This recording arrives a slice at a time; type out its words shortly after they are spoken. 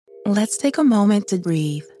Let's take a moment to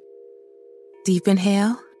breathe. Deep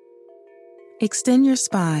inhale. Extend your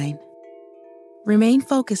spine. Remain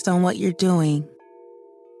focused on what you're doing.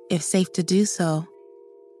 If safe to do so,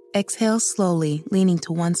 exhale slowly, leaning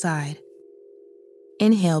to one side.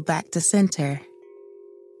 Inhale back to center.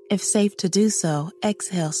 If safe to do so,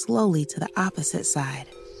 exhale slowly to the opposite side.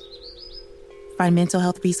 Find mental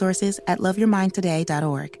health resources at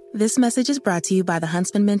loveyourmindtoday.org. This message is brought to you by the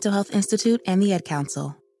Huntsman Mental Health Institute and the Ad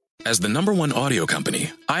Council. As the #1 audio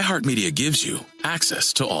company, iHeartMedia gives you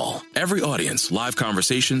access to all. Every audience, live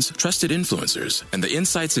conversations, trusted influencers, and the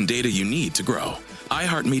insights and data you need to grow.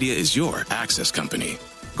 iHeartMedia is your access company.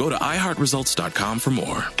 Go to iHeartResults.com for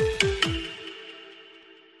more.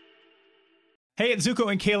 Hey, it's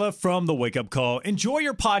Zuko and Kayla from The Wake Up Call. Enjoy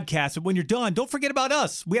your podcast, and when you're done, don't forget about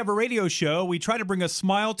us. We have a radio show. We try to bring a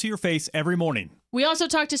smile to your face every morning. We also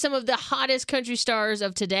talk to some of the hottest country stars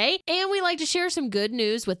of today, and we like to share some good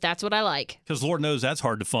news with That's What I Like. Because Lord knows that's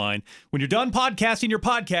hard to find. When you're done podcasting your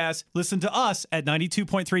podcast, listen to us at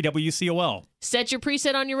 92.3 WCOL. Set your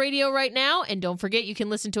preset on your radio right now, and don't forget you can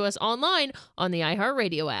listen to us online on the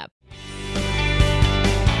iHeartRadio app.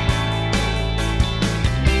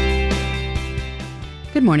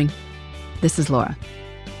 Good morning. This is Laura.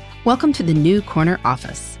 Welcome to the New Corner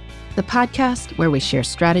Office, the podcast where we share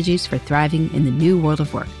strategies for thriving in the new world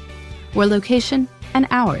of work, where location and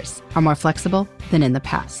hours are more flexible than in the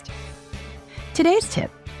past. Today's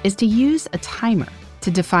tip is to use a timer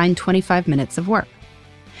to define 25 minutes of work.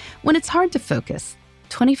 When it's hard to focus,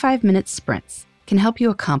 25-minute sprints can help you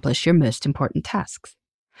accomplish your most important tasks.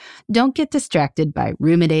 Don't get distracted by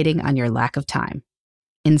ruminating on your lack of time.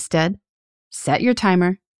 Instead, set your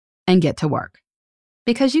timer and get to work,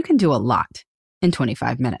 because you can do a lot in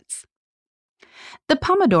 25 minutes. The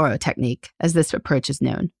Pomodoro technique, as this approach is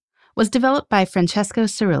known, was developed by Francesco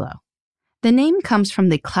Cirillo. The name comes from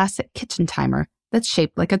the classic kitchen timer that's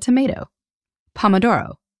shaped like a tomato,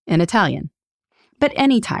 Pomodoro in Italian. But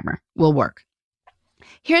any timer will work.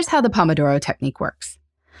 Here's how the Pomodoro technique works.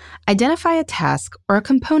 Identify a task or a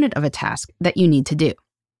component of a task that you need to do.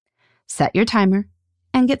 Set your timer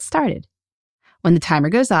and get started. When the timer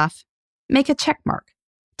goes off, make a check mark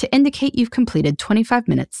to indicate you've completed 25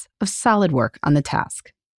 minutes of solid work on the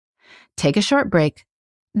task. Take a short break,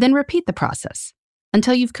 then repeat the process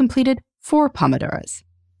until you've completed 4 Pomodoros,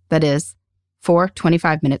 that is, 4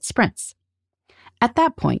 25-minute sprints. At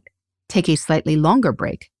that point, take a slightly longer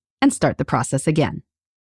break and start the process again.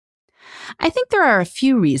 I think there are a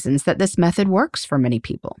few reasons that this method works for many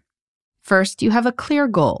people. First, you have a clear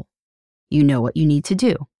goal. You know what you need to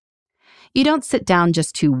do. You don't sit down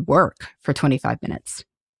just to work for 25 minutes.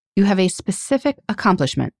 You have a specific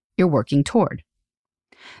accomplishment you're working toward.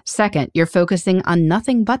 Second, you're focusing on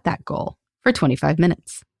nothing but that goal for 25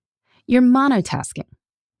 minutes. You're monotasking.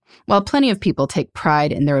 While plenty of people take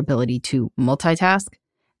pride in their ability to multitask,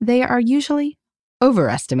 they are usually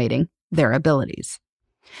overestimating their abilities.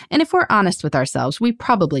 And if we're honest with ourselves, we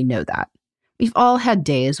probably know that. We've all had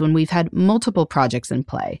days when we've had multiple projects in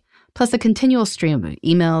play, plus a continual stream of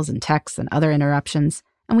emails and texts and other interruptions,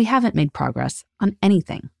 and we haven't made progress on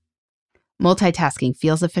anything. Multitasking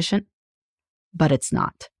feels efficient, but it's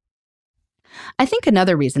not. I think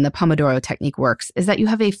another reason the Pomodoro technique works is that you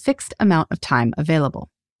have a fixed amount of time available.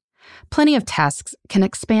 Plenty of tasks can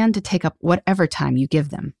expand to take up whatever time you give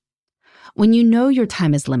them. When you know your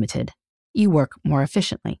time is limited, you work more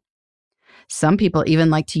efficiently. Some people even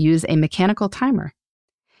like to use a mechanical timer.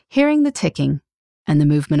 Hearing the ticking and the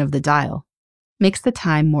movement of the dial makes the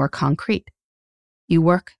time more concrete. You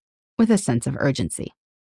work with a sense of urgency.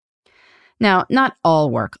 Now, not all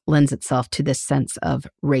work lends itself to this sense of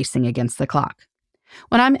racing against the clock.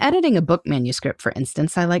 When I'm editing a book manuscript, for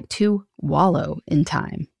instance, I like to wallow in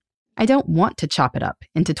time. I don't want to chop it up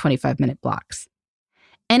into 25-minute blocks.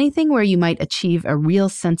 Anything where you might achieve a real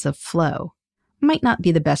sense of flow might not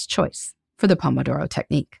be the best choice for the Pomodoro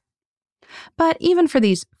technique. But even for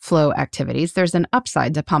these flow activities, there's an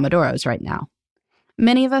upside to Pomodoros right now.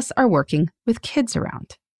 Many of us are working with kids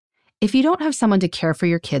around. If you don't have someone to care for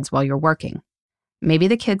your kids while you're working, maybe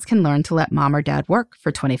the kids can learn to let mom or dad work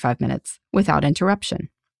for 25 minutes without interruption.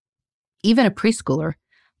 Even a preschooler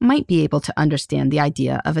might be able to understand the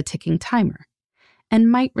idea of a ticking timer and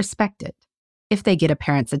might respect it if they get a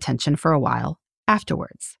parent's attention for a while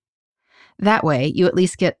afterwards. That way, you at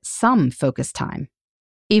least get some focus time,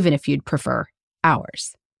 even if you'd prefer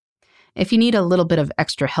hours. If you need a little bit of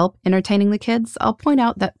extra help entertaining the kids, I'll point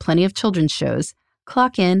out that plenty of children's shows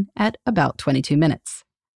clock in at about 22 minutes.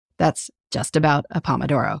 That's just about a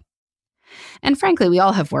Pomodoro. And frankly, we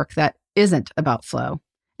all have work that isn't about flow,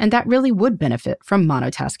 and that really would benefit from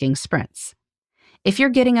monotasking sprints. If you're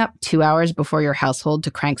getting up 2 hours before your household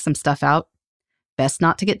to crank some stuff out, best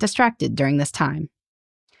not to get distracted during this time.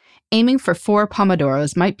 Aiming for 4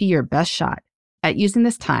 Pomodoros might be your best shot at using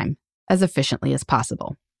this time as efficiently as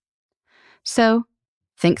possible. So,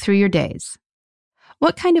 think through your days.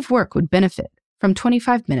 What kind of work would benefit from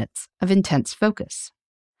 25 minutes of intense focus?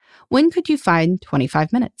 When could you find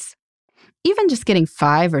 25 minutes? Even just getting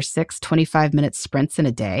 5 or 6 25-minute sprints in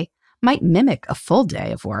a day might mimic a full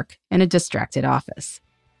day of work in a distracted office.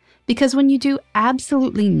 Because when you do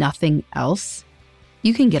absolutely nothing else,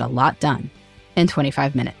 you can get a lot done in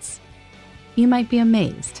 25 minutes. You might be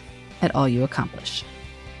amazed at all you accomplish.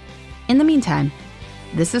 In the meantime,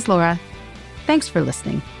 this is Laura. Thanks for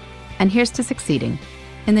listening, and here's to succeeding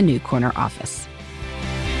in the New Corner Office.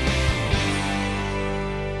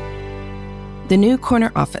 The New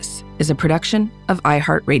Corner Office is a production of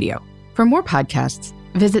iHeartRadio. For more podcasts,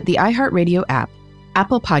 visit the iHeartRadio app,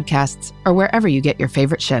 Apple Podcasts, or wherever you get your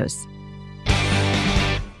favorite shows.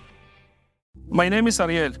 My name is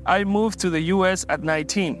Ariel. I moved to the U.S. at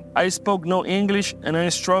 19. I spoke no English and I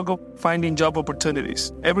struggled finding job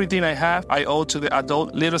opportunities. Everything I have, I owe to the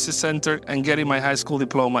Adult Literacy Center and getting my high school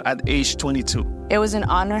diploma at age 22. It was an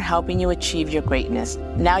honor helping you achieve your greatness.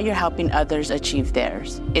 Now you're helping others achieve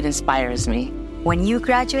theirs. It inspires me. When you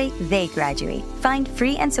graduate, they graduate. Find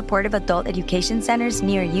free and supportive adult education centers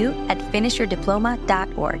near you at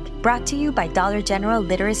finishyourdiploma.org. Brought to you by Dollar General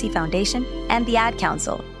Literacy Foundation and the Ad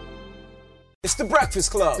Council. It's The Breakfast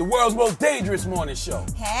Club, the world's most dangerous morning show.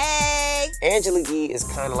 Hey! Angela Yee is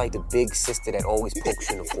kind of like the big sister that always pokes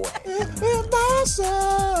you in the forehead.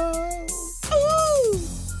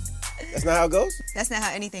 That's not how it goes? That's not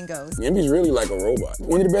how anything goes. Yemi's really like a robot.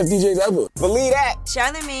 One of the best DJs ever. Believe that.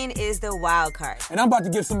 Charlamagne is the wild card. And I'm about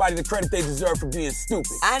to give somebody the credit they deserve for being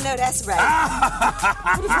stupid. I know that's right.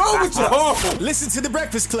 What is wrong with you? Oh. Listen to The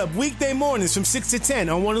Breakfast Club weekday mornings from 6 to 10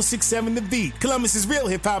 on 106.7 The Beat. Columbus's real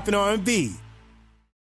hip-hop and R&B.